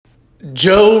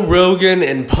Joe Rogan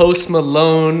and Post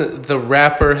Malone, the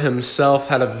rapper himself,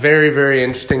 had a very, very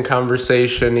interesting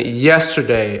conversation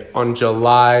yesterday on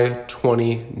July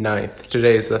 29th.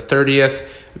 Today is the 30th.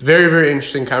 Very, very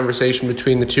interesting conversation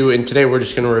between the two, and today we're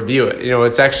just going to review it.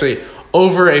 It's actually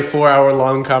over a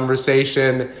 4-hour-long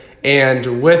conversation,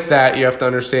 and with that, you have to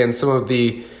understand some of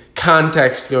the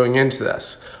context going into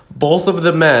this. Both of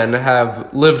the men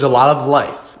have lived a lot of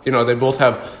life. They both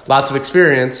have lots of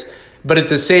experience. But at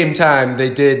the same time, they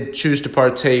did choose to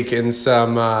partake in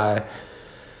some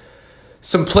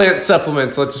plant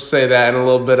supplements, let's just say that, and a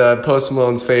little bit of Post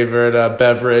Malone's favorite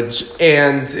beverage.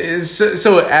 And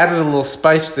so it added a little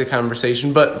spice to the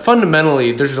conversation. But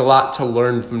fundamentally, there's a lot to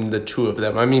learn from the two of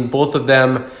them. I mean, both of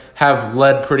them have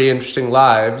led pretty interesting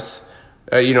lives.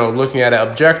 Looking at it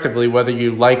objectively, whether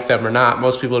you like them or not,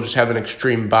 most people just have an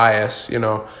extreme bias.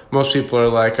 Most people are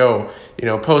like,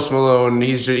 Post Malone,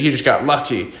 he just got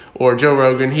lucky, or Joe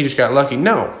Rogan, he just got lucky.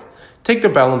 No, take the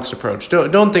balanced approach.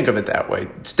 Don't think of it that way.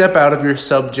 Step out of your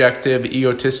subjective,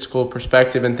 egotistical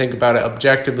perspective and think about it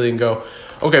objectively and go,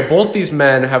 okay, both these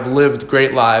men have lived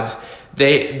great lives.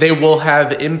 They will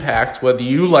have impact, whether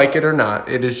you like it or not.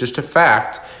 It is just a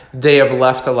fact. They have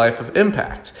left a life of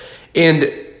impact.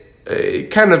 And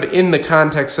kind of in the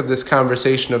context of this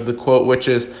conversation of the quote, which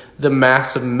is, the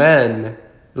mass of men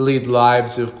lead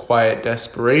lives of quiet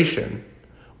desperation.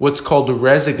 What's called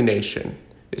resignation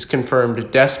is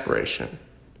confirmed desperation.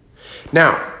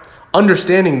 Now,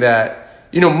 understanding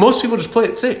that, most people just play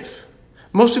it safe.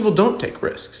 Most people don't take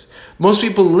risks. Most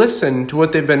people listen to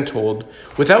what they've been told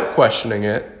without questioning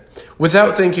it,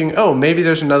 without thinking, maybe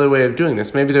there's another way of doing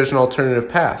this. Maybe there's an alternative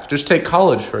path. Just take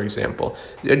college, for example.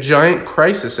 A giant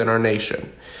crisis in our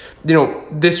nation.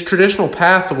 This traditional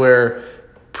path where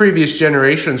previous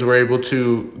generations were able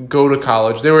to go to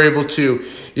college. They were able to,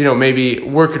 maybe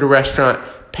work at a restaurant,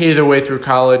 pay their way through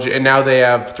college, and now they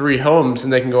have 3 homes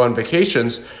and they can go on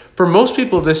vacations. For most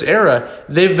people of this era,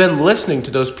 they've been listening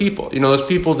to those people, those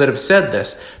people that have said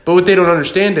this. But what they don't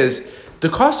understand is the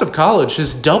cost of college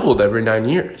has doubled every 9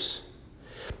 years.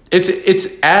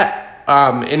 It's at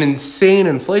an insane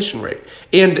inflation rate.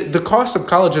 And the cost of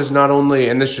college is not only,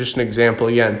 and this is just an example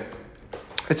again,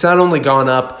 it's not only gone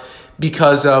up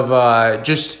because of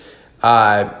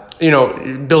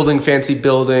building fancy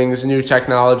buildings, new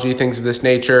technology, things of this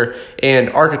nature, and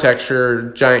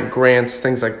architecture, giant grants,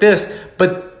 things like this,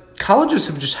 but colleges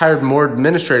have just hired more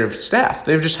administrative staff.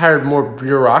 They've just hired more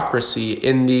bureaucracy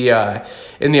in the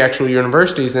actual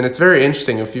universities, and it's very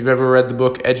interesting. If you've ever read the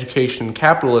book Education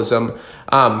Capitalism,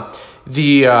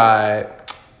 basically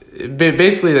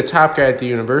the top guy at the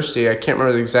university, I can't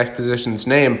remember the exact position's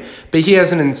name, but he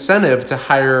has an incentive to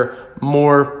hire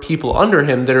more people under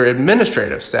him that are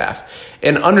administrative staff,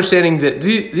 and understanding that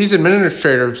these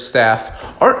administrative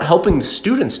staff aren't helping the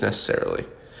students necessarily.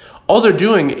 All they're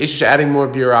doing is just adding more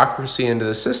bureaucracy into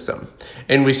the system.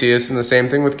 And we see this in the same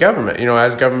thing with government.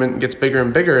 As government gets bigger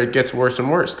and bigger, it gets worse and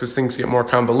worse because things get more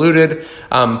convoluted.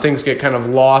 Things get kind of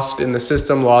lost in the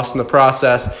system, lost in the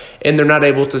process, and they're not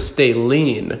able to stay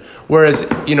lean. Whereas,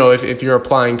 if you're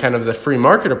applying kind of the free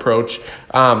market approach,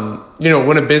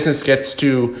 when a business gets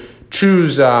to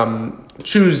choose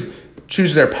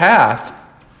their path,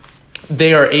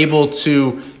 they are able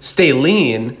to stay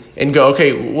lean and go,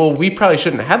 okay, well, we probably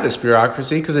shouldn't have this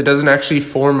bureaucracy because it doesn't actually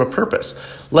form a purpose.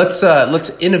 Let's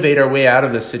innovate our way out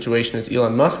of this situation, as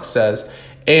Elon Musk says.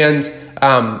 And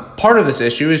part of this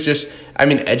issue is just,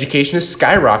 education has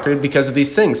skyrocketed because of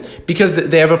these things, because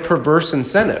they have a perverse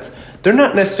incentive. They're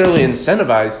not necessarily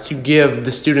incentivized to give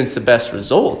the students the best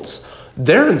results.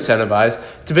 They're incentivized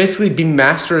to basically be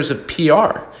masters of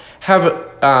PR.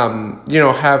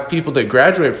 Have people that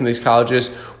graduate from these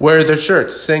colleges wear their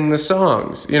shirts, sing the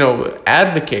songs,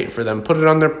 advocate for them, put it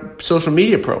on their social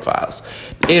media profiles,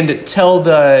 and tell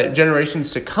the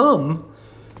generations to come,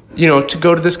 to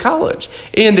go to this college.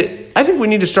 And I think we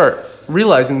need to start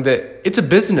realizing that it's a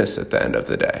business at the end of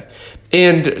the day.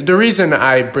 And the reason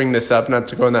I bring this up, not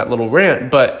to go on that little rant,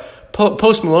 but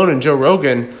Post Malone and Joe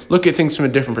Rogan look at things from a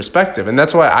different perspective. And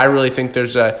that's why I really think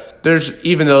there's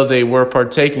even though they were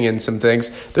partaking in some things,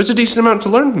 there's a decent amount to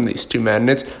learn from these two men.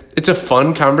 And it's a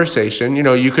fun conversation.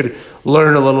 You could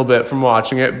learn a little bit from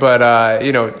watching it, but,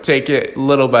 take it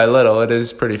little by little. It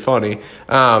is pretty funny.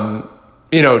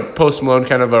 Post Malone,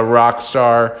 kind of a rock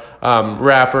star,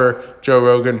 rapper, Joe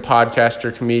Rogan,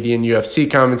 podcaster, comedian,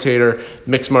 UFC commentator,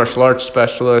 mixed martial arts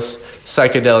specialist,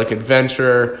 psychedelic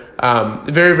adventurer.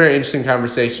 Very, very interesting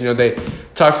conversation. They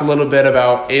talks a little bit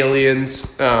about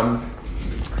aliens. And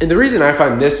the reason I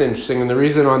find this interesting, and the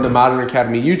reason on the Modern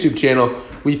Academy YouTube channel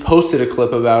we posted a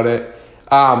clip about it,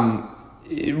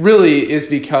 it really is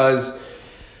because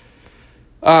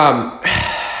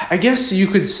I guess you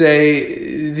could say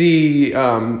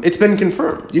it's been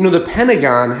confirmed. The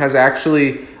Pentagon has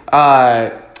actually,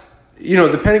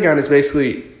 the Pentagon has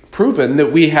basically proven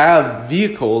that we have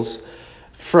vehicles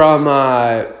from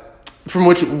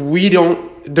which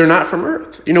they're not from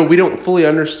Earth. We don't fully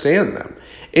understand them.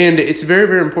 And it's very,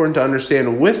 very important to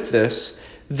understand with this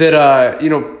that,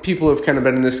 people have kind of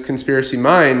been in this conspiracy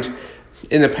mind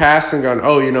in the past and gone,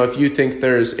 if you think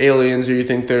there's aliens or you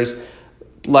think there's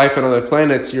life on other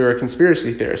planets, you're a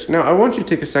conspiracy theorist. Now, I want you to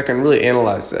take a second and really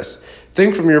analyze this.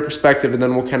 Think from your perspective, and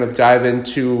then we'll kind of dive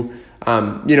into,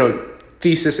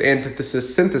 thesis,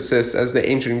 antithesis, synthesis, as the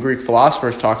ancient Greek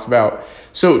philosophers talked about.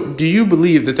 So, do you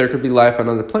believe that there could be life on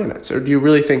other planets? Or do you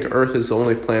really think Earth is the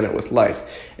only planet with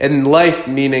life? And life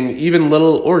meaning even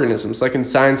little organisms. Like in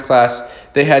science class,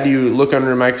 they had you look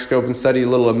under a microscope and study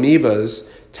little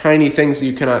amoebas, tiny things that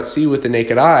you cannot see with the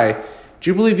naked eye.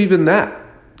 Do you believe even that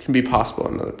can be possible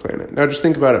on another planet? Now just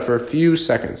think about it for a few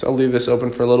seconds. I'll leave this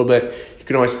open for a little bit. You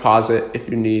can always pause it if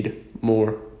you need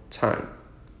more time.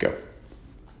 Go.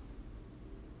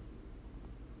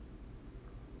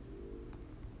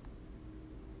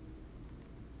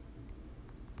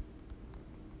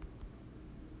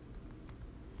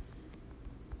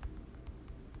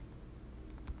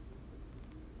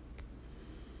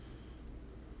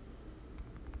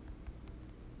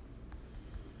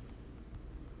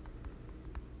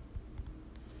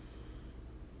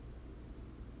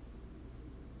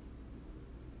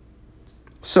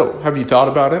 So, have you thought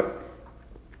about it?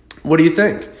 What do you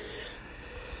think?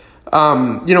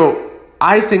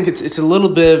 I think it's a little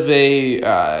bit of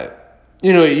a,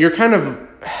 you're kind of,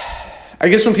 I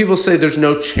guess when people say there's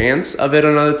no chance of it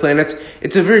on other planets,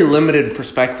 it's a very limited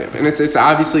perspective. And it's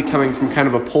obviously coming from kind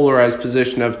of a polarized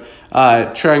position of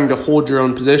trying to hold your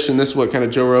own position. This is what kind of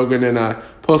Joe Rogan and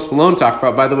Post Malone talk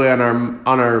about. By the way, on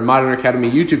our Modern Academy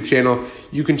YouTube channel,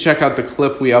 you can check out the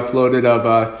clip we uploaded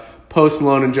of Post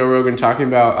Malone and Joe Rogan talking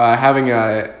about having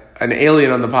an alien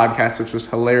on the podcast, which was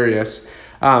hilarious.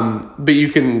 But you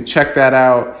can check that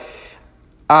out.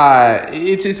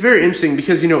 It's very interesting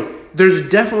because, there's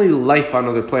definitely life on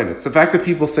other planets. The fact that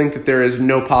people think that there is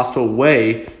no possible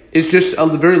way is just a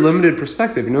very limited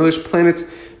perspective. There's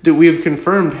planets that we have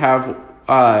confirmed have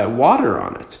water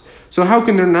on it. So how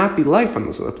can there not be life on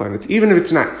those other planets? Even if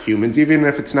it's not humans, even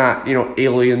if it's not,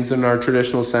 aliens in our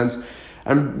traditional sense.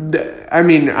 I'm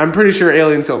pretty sure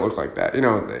aliens don't look like that.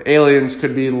 Aliens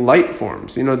could be light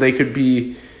forms. They could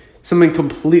be something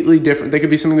completely different. They could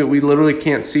be something that we literally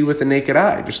can't see with the naked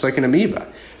eye, just like an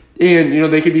amoeba.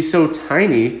 And, they could be so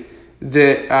tiny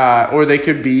that, or they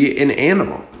could be an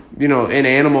animal, an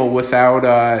animal without,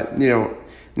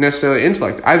 necessarily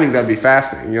intellect. I think that'd be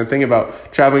fascinating. Think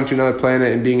about traveling to another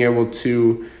planet and being able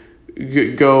to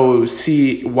go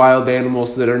see wild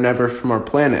animals that are never from our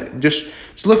planet. Just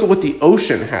look at what the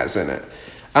ocean has in it.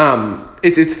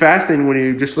 It's fascinating when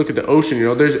you just look at the ocean.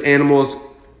 There's animals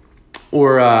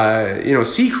or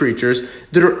sea creatures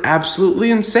that are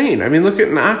absolutely insane. I mean, look at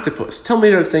an octopus. Tell me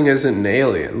that thing isn't an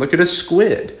alien. Look at a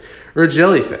squid or a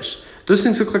jellyfish. Those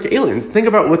things look like aliens. Think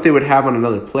about what they would have on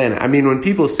another planet. I mean, when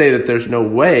people say that there's no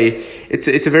way, it's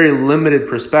a very limited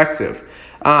perspective.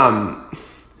 The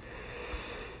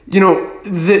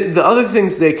other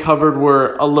things they covered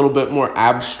were a little bit more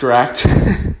abstract.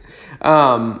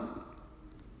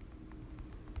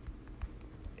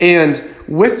 And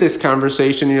with this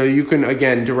conversation, you can,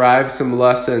 again, derive some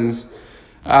lessons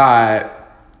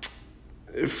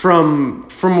from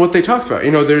what they talked about.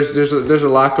 There's a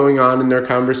lot going on in their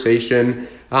conversation.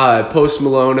 Post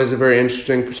Malone has a very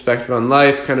interesting perspective on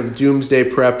life, kind of doomsday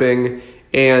prepping,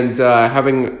 and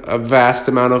having a vast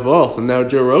amount of wealth. And now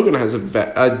Joe Rogan has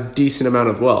a decent amount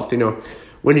of wealth.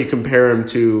 When you compare him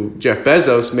to Jeff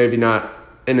Bezos, maybe not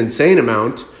an insane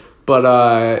amount, but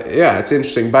it's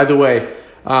interesting. By the way,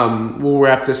 we'll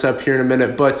wrap this up here in a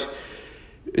minute, but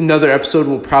another episode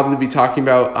we'll probably be talking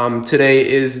about today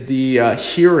is the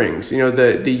hearings,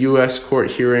 the U.S.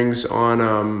 court hearings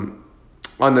on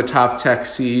the top tech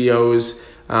CEOs,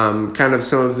 kind of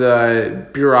some of the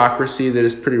bureaucracy that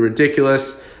is pretty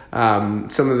ridiculous, some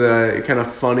of the kind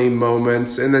of funny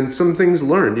moments, and then some things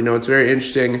learned. It's very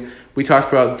interesting. We talked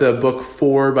about the book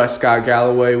 4 by Scott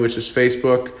Galloway, which is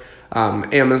Facebook,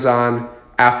 Amazon,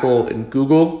 Apple, and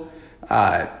Google.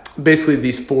 Basically,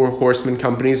 these 4 horseman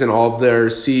companies and all of their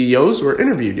CEOs were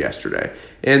interviewed yesterday.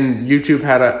 And YouTube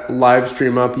had a live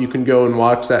stream up. You can go and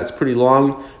watch that. It's pretty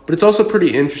long, but it's also pretty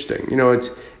interesting.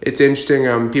 It's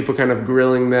interesting. People kind of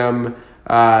grilling them,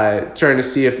 trying to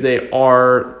see if they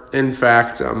are, in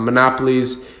fact,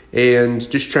 monopolies, and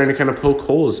just trying to kind of poke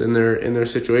holes in their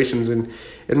situations. And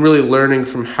and really learning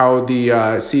from how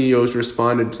the CEOs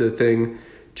responded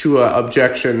to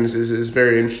objections is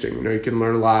very interesting. You can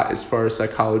learn a lot as far as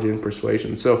psychology and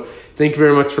persuasion. So thank you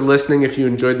very much for listening. If you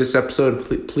enjoyed this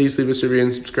episode, please leave us a review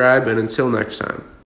and subscribe. And until next time.